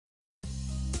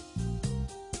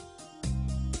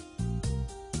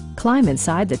climb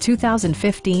inside the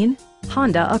 2015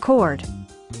 Honda Accord.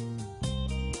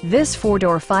 This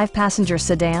four-door, five-passenger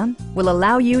sedan will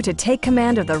allow you to take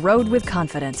command of the road with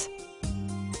confidence.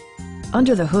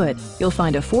 Under the hood, you'll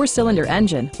find a four-cylinder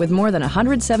engine with more than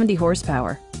 170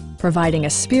 horsepower, providing a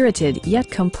spirited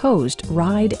yet composed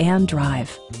ride and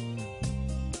drive.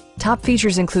 Top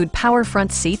features include power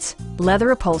front seats,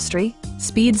 leather upholstery,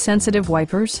 speed-sensitive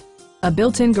wipers, a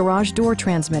built-in garage door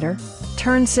transmitter,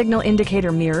 turn signal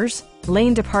indicator mirrors,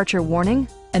 lane departure warning,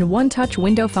 and one-touch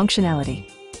window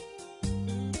functionality.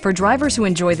 For drivers who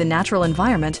enjoy the natural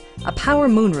environment, a power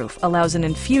moonroof allows an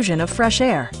infusion of fresh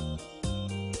air.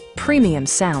 Premium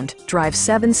sound drives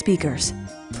 7 speakers,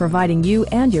 providing you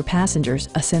and your passengers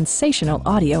a sensational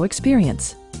audio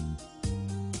experience.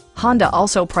 Honda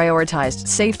also prioritized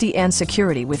safety and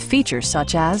security with features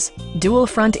such as dual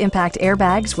front impact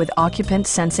airbags with occupant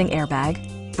sensing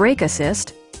airbag, brake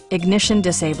assist, ignition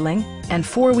disabling, and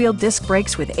four-wheel disc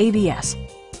brakes with ABS.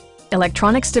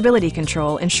 Electronic stability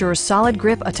control ensures solid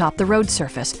grip atop the road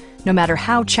surface, no matter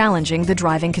how challenging the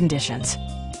driving conditions.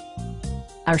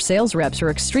 Our sales reps are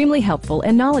extremely helpful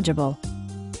and knowledgeable.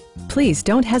 Please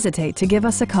don't hesitate to give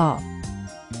us a call.